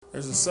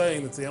There's a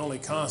saying that the only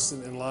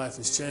constant in life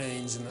is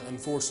change, and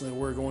unfortunately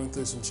we're going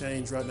through some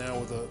change right now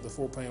with the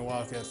Fort Payne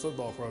Wildcat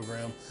football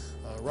program.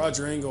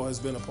 Roger Engel has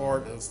been a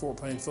part of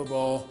Fort Payne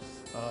football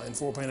and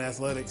Fort Payne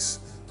athletics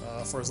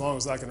for as long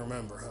as I can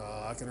remember.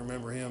 I can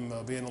remember him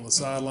being on the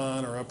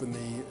sideline or up in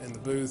the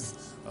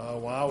booth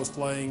while I was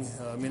playing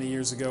many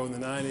years ago in the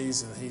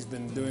 90s, and he's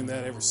been doing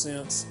that ever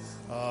since.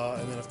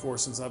 And then, of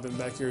course, since I've been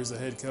back here as the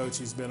head coach,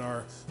 he's been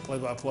our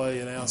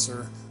play-by-play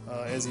announcer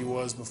as he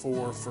was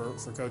before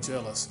for Coach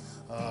Ellis.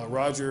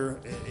 Roger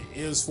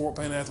is Fort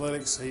Payne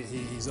athletics.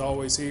 He's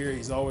always here.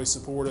 He's always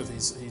supportive.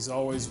 He's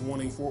always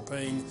wanting Fort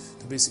Payne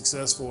to be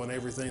successful in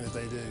everything that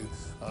they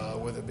do,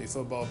 whether it be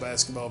football,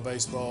 basketball,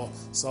 baseball,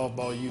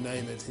 softball, you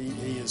name it.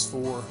 He is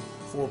for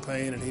Fort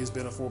Payne, and he's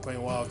been a Fort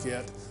Payne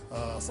Wildcat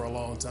for a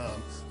long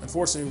time.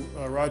 Unfortunately,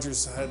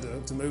 Roger's had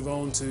to move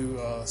on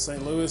to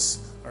St.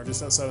 Louis, or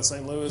just outside of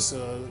St. Louis,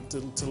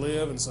 to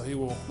live, and so he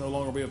will no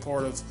longer be a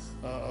part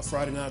of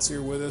Friday nights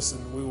here with us,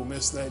 and we will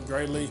miss that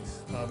greatly.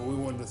 But we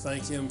wanted to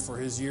thank him for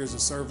his years of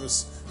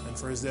service and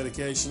for his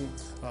dedication.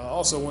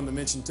 Also wanted to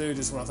mention too,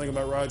 just when I think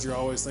about Roger, I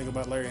always think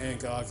about Larry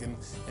Hancock,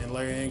 and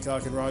Larry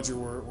Hancock and Roger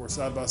were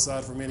side by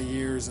side for many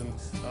years, and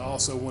I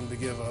also wanted to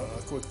give a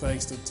quick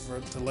thanks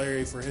to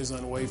Larry for his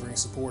unwavering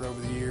support over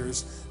the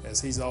years,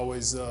 as he's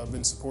always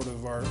been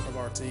supportive of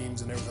our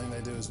teams and everything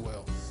they do as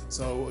well.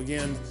 So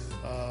again,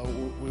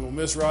 we will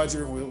miss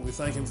Roger. We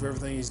thank him for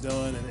everything he's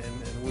done,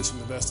 and wish him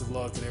the best of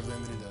luck at everything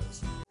that he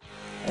does.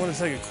 I want to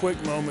take a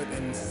quick moment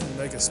and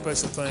make a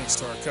special thanks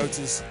to our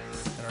coaches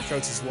and our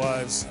coaches'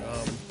 wives.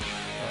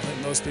 I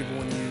think most people,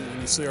 when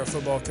you see our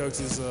football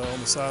coaches on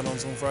the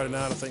sidelines on Friday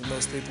night, I think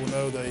most people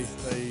know they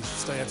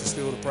stay after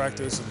school to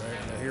practice, and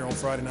they're here on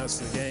Friday nights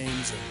for the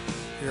games, and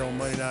here on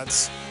Monday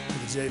nights for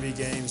the JV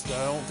games. But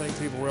I don't think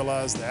people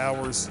realize the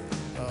hours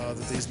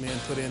that these men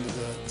put into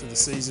the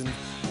season,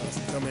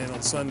 from coming in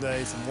on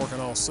Sunday, from working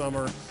all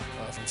summer,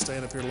 from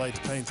staying up here late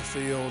to paint the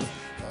field,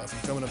 from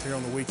coming up here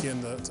on the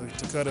weekend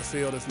to cut a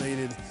field if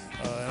needed,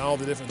 and all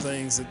the different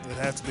things that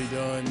have to be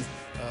done,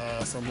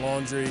 from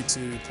laundry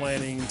to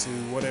planning to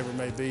whatever it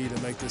may be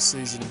to make this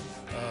season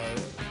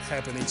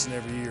happen each and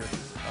every year.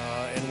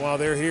 And while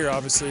they're here,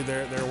 obviously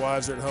their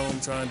wives are at home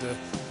trying to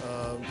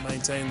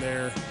maintain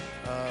their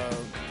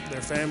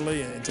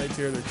family and take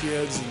care of their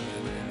kids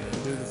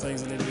and do the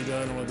things that need to be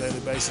done on a daily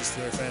basis for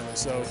their family.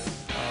 So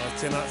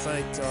cannot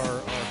thank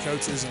our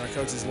coaches and our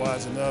coaches'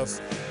 wives enough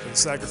for the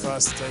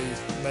sacrifice that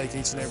they make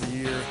each and every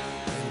year,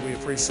 and we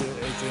appreciate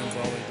them for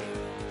all they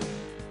do.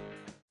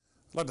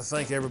 I'd like to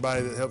thank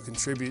everybody that helped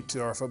contribute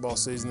to our football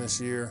season this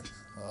year.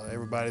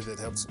 Everybody that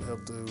helped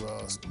do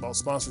bought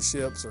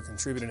sponsorships or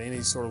contributed in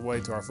any sort of way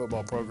to our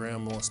football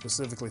program. I want to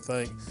specifically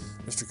thank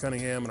Mr.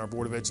 Cunningham and our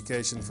Board of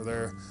Education for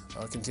their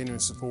continuing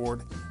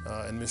support,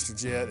 and Mr.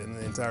 Jett and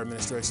the entire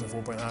administration of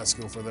Fort Payne High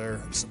School for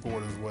their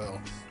support as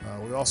well.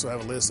 We also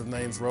have a list of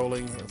names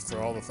rolling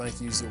for all the thank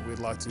yous that we'd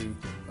like to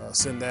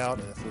send out.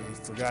 And if we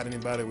forgot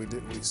anybody, we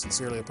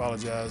sincerely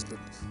apologize. But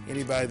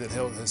anybody that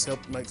has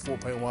helped make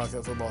Fort Payne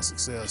Wildcat football a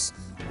success,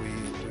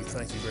 we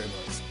thank you very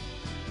much.